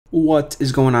What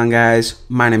is going on, guys?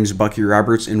 My name is Bucky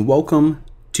Roberts and welcome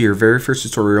to your very first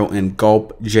tutorial in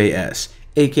Gulp.js,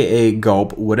 aka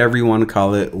Gulp, whatever you want to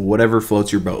call it, whatever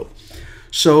floats your boat.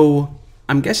 So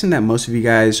I'm guessing that most of you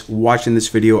guys watching this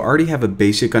video already have a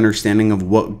basic understanding of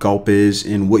what Gulp is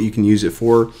and what you can use it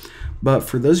for. But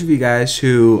for those of you guys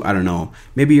who, I don't know,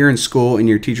 maybe you're in school and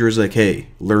your teacher is like, hey,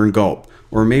 learn Gulp.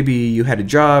 Or maybe you had a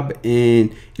job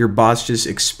and your boss just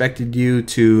expected you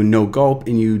to know Gulp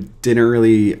and you didn't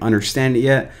really understand it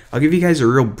yet. I'll give you guys a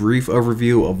real brief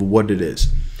overview of what it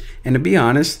is. And to be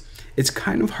honest, it's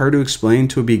kind of hard to explain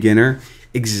to a beginner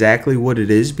exactly what it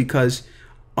is because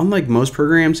unlike most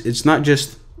programs, it's not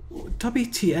just,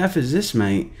 WTF is this,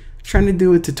 mate? I'm trying to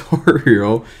do a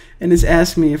tutorial and it's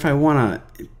asking me if I want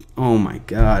to, oh my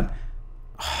God,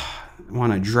 I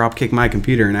want to drop kick my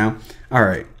computer now. All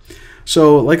right.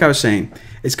 So like I was saying,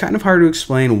 it's kind of hard to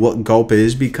explain what Gulp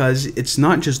is because it's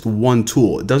not just one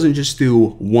tool. It doesn't just do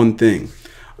one thing.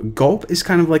 Gulp is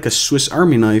kind of like a Swiss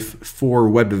Army knife for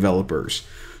web developers.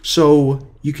 So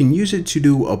you can use it to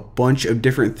do a bunch of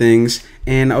different things,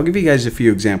 and I'll give you guys a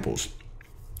few examples.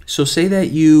 So say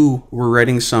that you were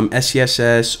writing some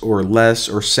SCSS or LESS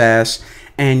or SAS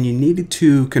and you needed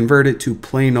to convert it to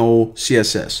plain old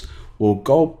CSS. Well,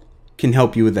 Gulp can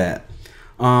help you with that.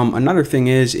 Another thing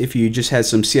is if you just had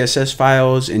some CSS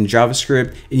files in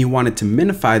JavaScript and you wanted to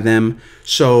minify them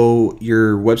so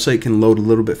your website can load a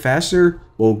little bit faster,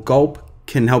 well, Gulp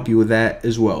can help you with that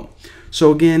as well.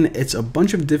 So again, it's a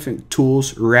bunch of different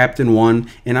tools wrapped in one,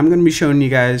 and I'm going to be showing you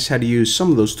guys how to use some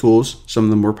of those tools, some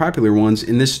of the more popular ones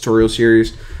in this tutorial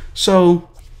series. So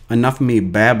enough of me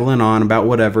babbling on about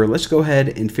whatever. Let's go ahead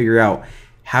and figure out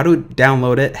how to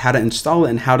download it, how to install it,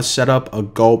 and how to set up a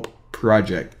Gulp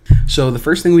project. So the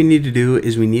first thing we need to do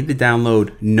is we need to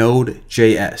download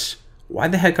Node.js. Why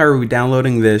the heck are we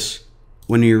downloading this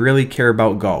when we really care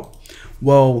about Gulp?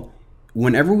 Well,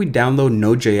 whenever we download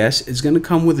Node.js, it's going to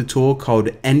come with a tool called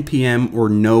npm or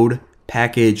Node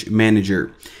Package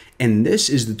Manager. And this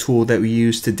is the tool that we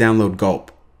use to download Gulp.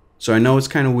 So I know it's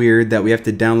kind of weird that we have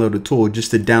to download a tool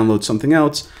just to download something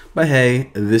else, but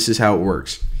hey, this is how it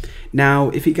works. Now,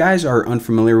 if you guys are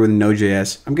unfamiliar with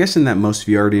Node.js, I'm guessing that most of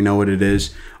you already know what it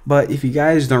is, but if you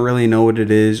guys don't really know what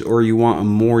it is or you want a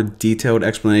more detailed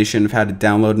explanation of how to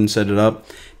download and set it up,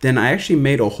 then I actually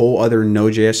made a whole other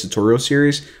Node.js tutorial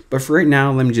series, but for right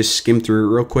now, let me just skim through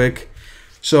it real quick.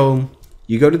 So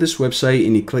you go to this website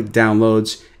and you click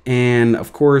downloads, and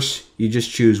of course, you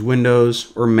just choose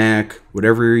Windows or Mac,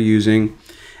 whatever you're using,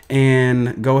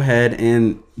 and go ahead,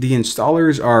 and the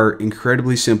installers are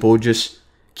incredibly simple. Just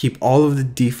keep all of the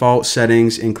default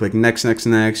settings and click next, next,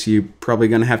 next. You're probably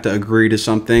going to have to agree to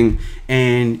something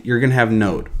and you're going to have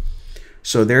Node.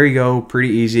 So there you go, pretty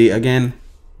easy. Again,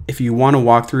 if you want to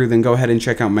walk through, then go ahead and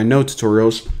check out my Node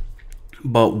tutorials.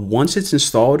 But once it's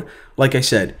installed, like I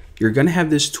said, you're going to have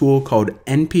this tool called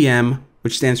npm,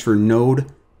 which stands for Node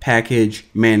Package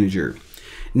Manager.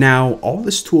 Now, all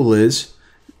this tool is,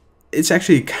 it's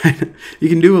actually kind of, you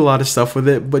can do a lot of stuff with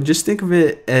it, but just think of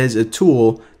it as a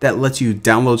tool that lets you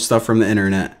download stuff from the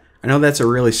internet. I know that's a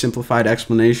really simplified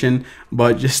explanation,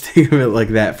 but just think of it like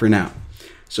that for now.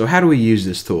 So how do we use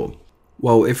this tool?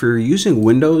 Well, if you're using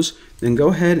Windows, then go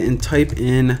ahead and type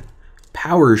in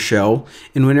PowerShell.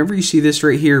 And whenever you see this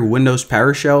right here, Windows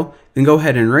PowerShell, then go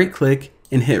ahead and right click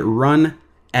and hit Run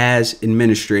as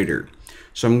Administrator.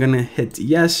 So I'm going to hit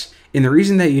yes. And the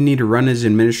reason that you need to run as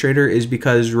administrator is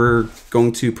because we're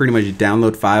going to pretty much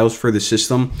download files for the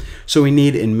system. So we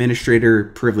need administrator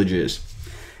privileges.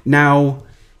 Now,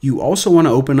 you also want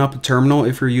to open up a terminal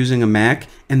if you're using a Mac.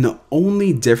 And the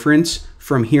only difference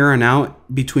from here on out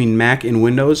between Mac and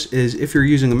Windows is if you're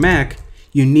using a Mac,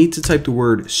 you need to type the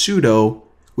word sudo,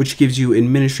 which gives you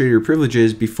administrator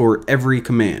privileges before every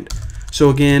command. So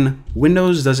again,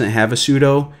 Windows doesn't have a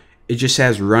sudo. It just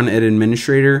has run as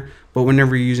administrator, but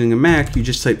whenever you're using a Mac, you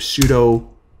just type sudo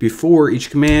before each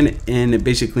command, and it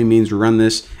basically means run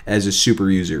this as a super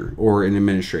user or an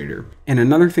administrator. And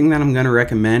another thing that I'm going to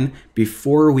recommend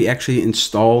before we actually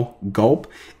install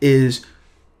Gulp is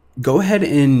go ahead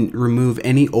and remove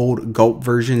any old Gulp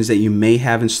versions that you may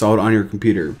have installed on your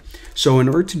computer. So in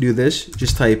order to do this,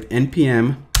 just type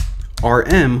npm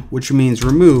rm, which means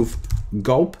remove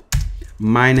Gulp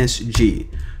 -g.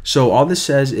 So all this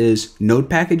says is Node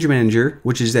Package Manager,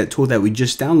 which is that tool that we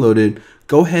just downloaded,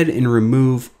 go ahead and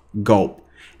remove Gulp.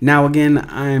 Now again,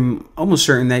 I'm almost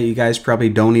certain that you guys probably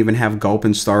don't even have Gulp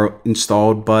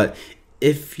installed, but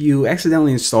if you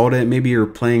accidentally installed it, maybe you're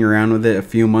playing around with it a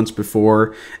few months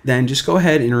before, then just go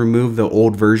ahead and remove the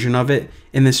old version of it.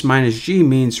 And this -g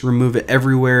means remove it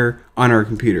everywhere on our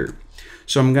computer.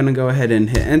 So I'm going to go ahead and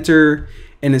hit enter.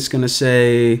 and it's going to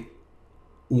say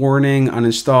warning,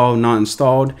 uninstall, not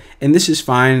installed. And this is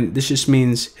fine. This just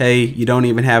means, hey, you don't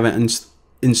even have it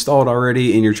installed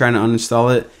already and you're trying to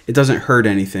uninstall it. It doesn't hurt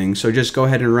anything. So just go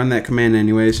ahead and run that command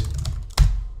anyways.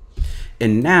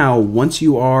 And now, once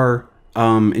you are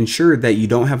ensured that you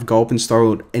don't have Gulp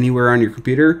installed anywhere on your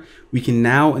computer, we can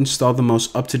now install the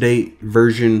most up-to-date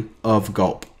version of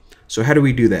Gulp. So how do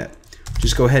we do that?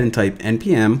 Just go ahead and type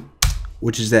npm,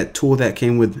 which is that tool that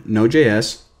came with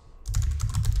Node.js,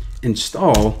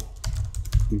 install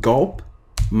Gulp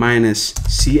minus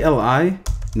CLI,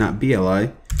 not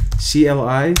BLI,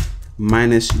 CLI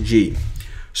minus G.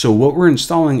 So what we're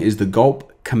installing is the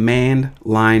Gulp command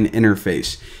line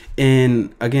interface.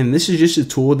 And again, this is just a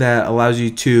tool that allows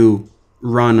you to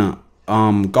run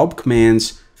Gulp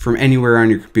commands from anywhere on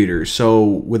your computer. So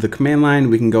with the command line,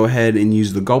 we can go ahead and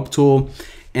use the Gulp tool,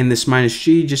 and this minus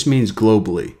G just means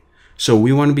globally. So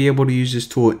we want to be able to use this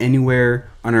tool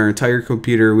anywhere on our entire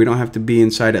computer. We don't have to be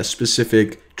inside a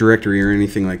specific directory or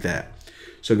anything like that.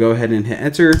 So go ahead and hit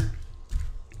enter.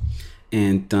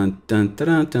 And dun dun dun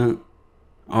dun dun.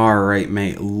 All right,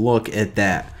 mate, look at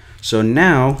that. So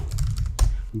now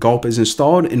Gulp is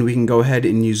installed and we can go ahead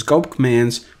and use Gulp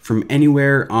commands from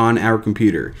anywhere on our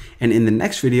computer. And in the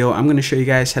next video, I'm going to show you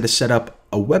guys how to set up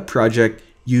a web project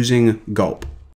using Gulp.